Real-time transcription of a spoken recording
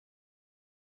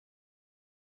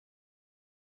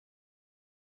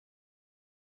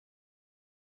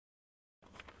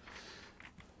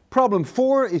Problem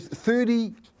 4 is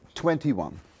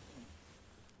 3021.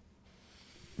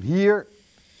 Here,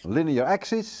 linear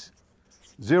axis,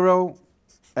 0,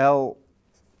 L,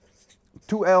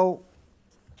 2L,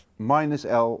 minus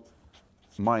L,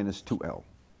 minus 2L.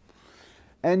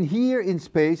 And here in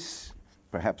space,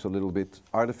 perhaps a little bit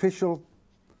artificial,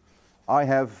 I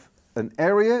have an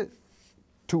area,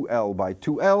 2L by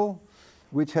 2L,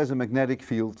 which has a magnetic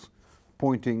field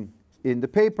pointing in the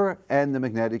paper, and the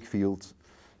magnetic field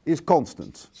is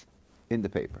constant in the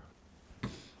paper.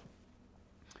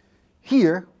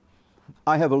 Here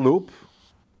I have a loop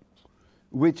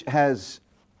which has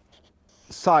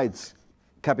sides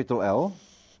capital L,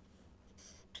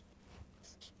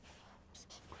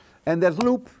 and that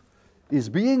loop is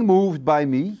being moved by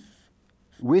me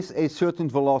with a certain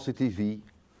velocity v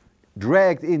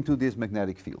dragged into this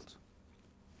magnetic field.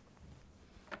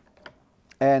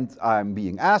 And I'm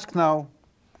being asked now,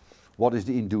 what is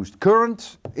the induced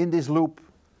current in this loop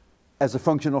as a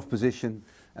function of position,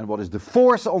 and what is the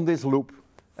force on this loop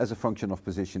as a function of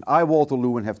position? I,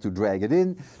 Waterloo, and have to drag it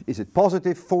in. Is it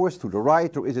positive force to the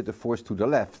right, or is it a force to the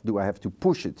left? Do I have to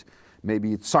push it?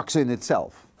 Maybe it sucks in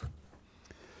itself.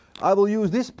 I will use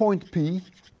this point P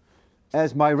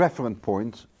as my reference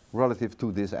point relative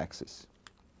to this axis.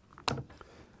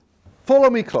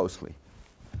 Follow me closely.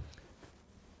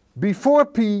 Before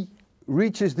P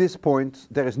reaches this point,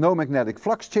 there is no magnetic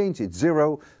flux change, it's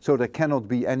 0, so there cannot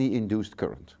be any induced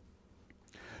current.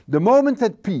 The moment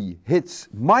that P hits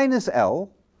minus L,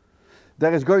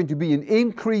 there is going to be an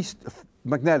increased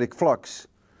magnetic flux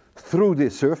through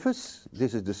this surface.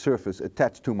 This is the surface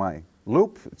attached to my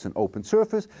loop, it's an open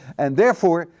surface, and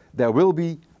therefore there will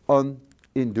be an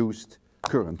induced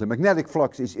current. The magnetic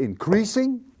flux is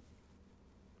increasing,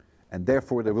 and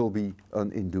therefore there will be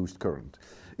an induced current.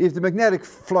 If the magnetic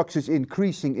flux is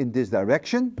increasing in this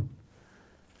direction,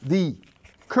 the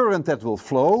current that will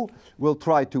flow will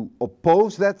try to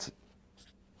oppose that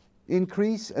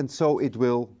increase, and so it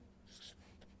will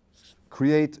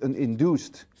create an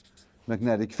induced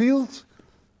magnetic field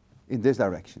in this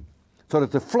direction, so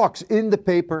that the flux in the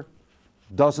paper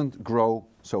doesn't grow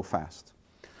so fast.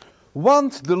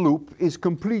 Once the loop is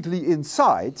completely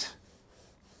inside,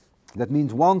 that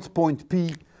means once point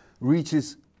P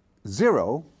reaches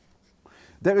 0,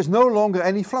 there is no longer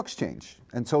any flux change,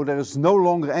 and so there is no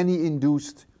longer any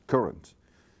induced current,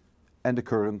 and the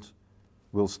current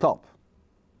will stop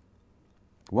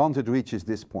once it reaches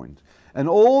this point. And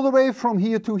all the way from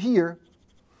here to here,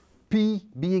 P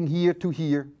being here to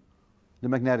here, the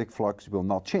magnetic flux will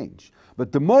not change.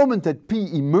 But the moment that P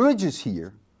emerges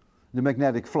here, the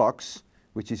magnetic flux,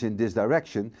 which is in this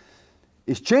direction,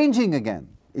 is changing again.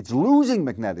 It's losing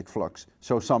magnetic flux,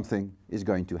 so something is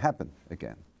going to happen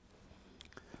again.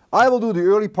 I will do the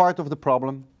early part of the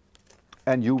problem,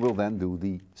 and you will then do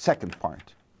the second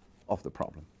part of the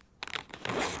problem.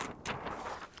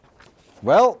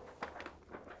 Well,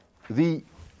 the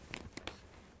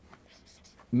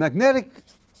magnetic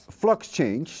flux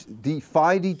change, d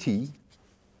phi dt,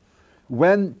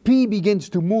 when P begins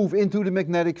to move into the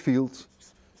magnetic field,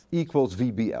 equals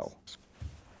VBL.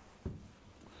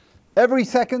 Every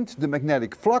second, the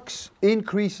magnetic flux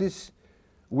increases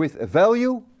with a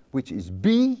value which is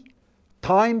B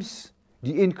times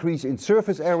the increase in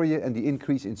surface area, and the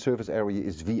increase in surface area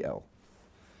is VL.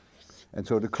 And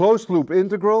so the closed loop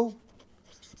integral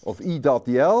of E dot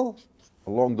dl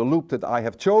along the loop that I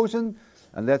have chosen,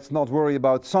 and let's not worry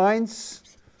about signs,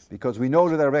 because we know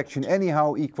the direction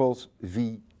anyhow, equals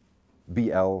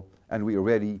VBL, and we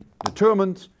already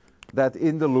determined that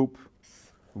in the loop,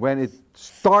 when it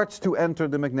starts to enter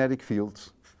the magnetic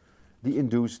field, the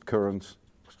induced current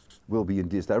will be in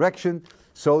this direction,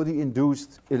 so the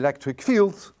induced electric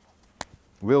field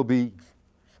will be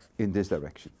in this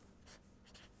direction.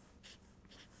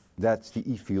 That's the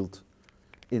E field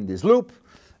in this loop,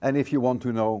 and if you want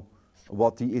to know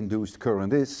what the induced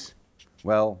current is,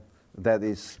 well, that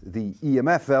is the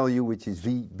EMF value, which is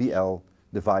VBL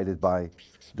divided by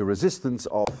the resistance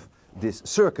of this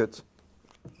circuit,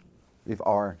 if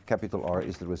R, capital R,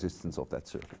 is the resistance of that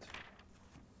circuit.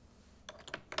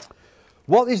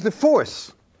 What is the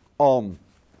force on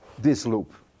this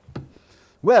loop?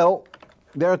 Well,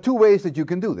 there are two ways that you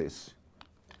can do this.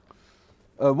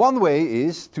 One way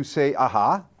is to say,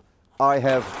 aha, I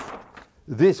have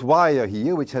this wire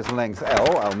here which has length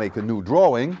L. I'll make a new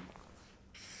drawing.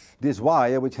 This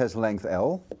wire which has length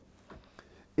L.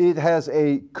 It has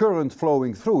a current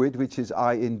flowing through it, which is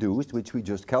I induced, which we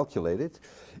just calculated.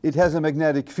 It has a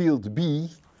magnetic field B.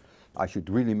 I should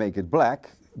really make it black.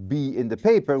 B in the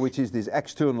paper, which is this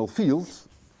external field.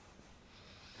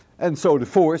 And so the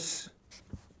force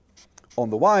on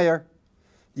the wire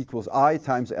equals I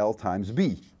times L times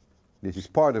B. This is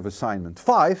part of assignment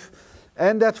 5,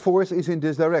 and that force is in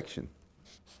this direction.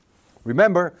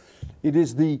 Remember, it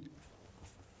is the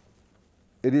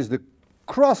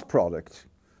cross product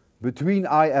between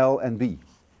IL and B.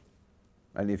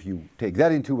 And if you take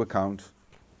that into account,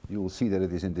 you will see that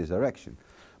it is in this direction.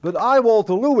 But I,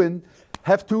 Walter Lewin,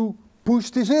 have to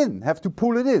push this in, have to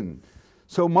pull it in.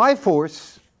 So my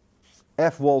force,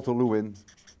 F Walter Lewin,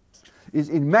 is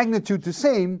in magnitude the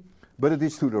same, but it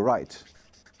is to the right.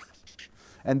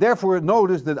 And therefore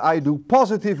notice that I do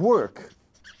positive work.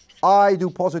 I do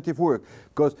positive work,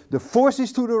 because the force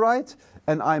is to the right,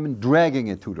 and I'm dragging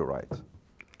it to the right.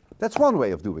 That's one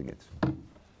way of doing it.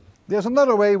 There's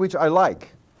another way which I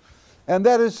like, and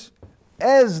that is,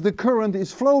 as the current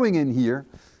is flowing in here,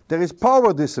 there is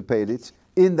power dissipated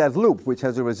in that loop, which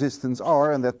has a resistance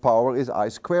R, and that power is I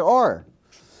square R.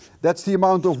 That's the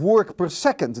amount of work per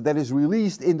second that is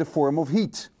released in the form of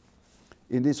heat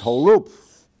in this whole loop.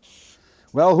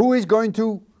 Well, who is going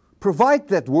to provide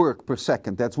that work per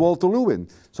second? That's Walter Lewin.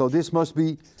 So this must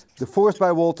be the force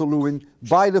by Walter Lewin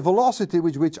by the velocity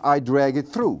with which I drag it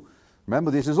through. Remember,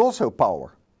 this is also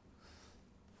power.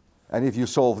 And if you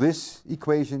solve this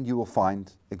equation, you will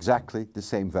find exactly the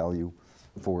same value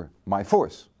for my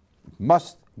force. It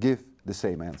must give the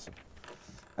same answer.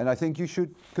 And I think you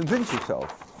should convince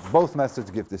yourself. Both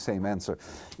methods give the same answer.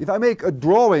 If I make a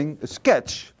drawing, a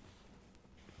sketch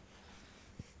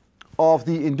of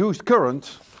the induced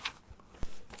current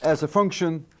as a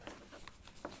function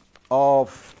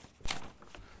of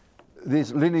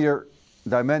this linear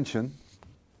dimension,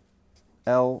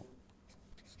 L,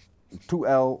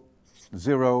 2L,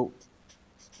 0,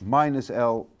 minus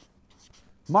L,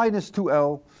 minus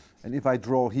 2L, and if I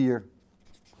draw here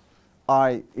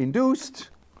I induced,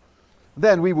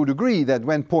 then we would agree that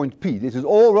when point P, this is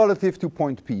all relative to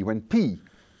point P, when P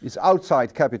is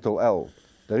outside capital L,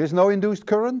 there is no induced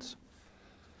current.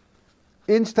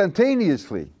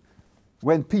 Instantaneously,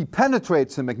 when P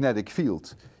penetrates the magnetic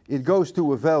field, it goes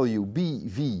to a value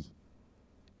BVL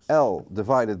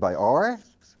divided by R,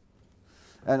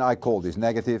 and I call this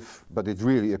negative, but it's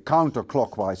really a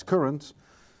counterclockwise current,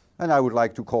 and I would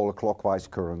like to call a clockwise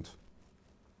current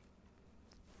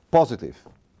positive.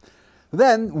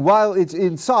 Then, while it's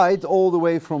inside all the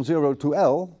way from 0 to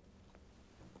L,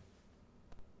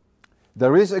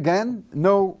 there is again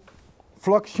no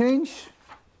flux change.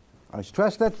 I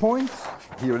stress that point.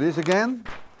 Here it is again.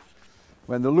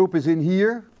 When the loop is in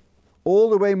here, all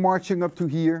the way marching up to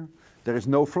here, there is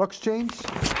no flux change.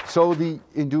 So the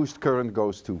induced current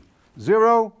goes to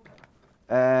 0.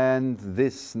 And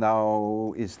this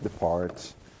now is the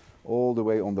part all the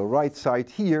way on the right side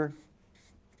here.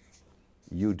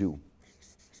 You do.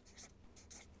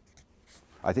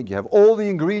 I think you have all the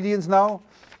ingredients now.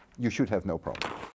 You should have no problem.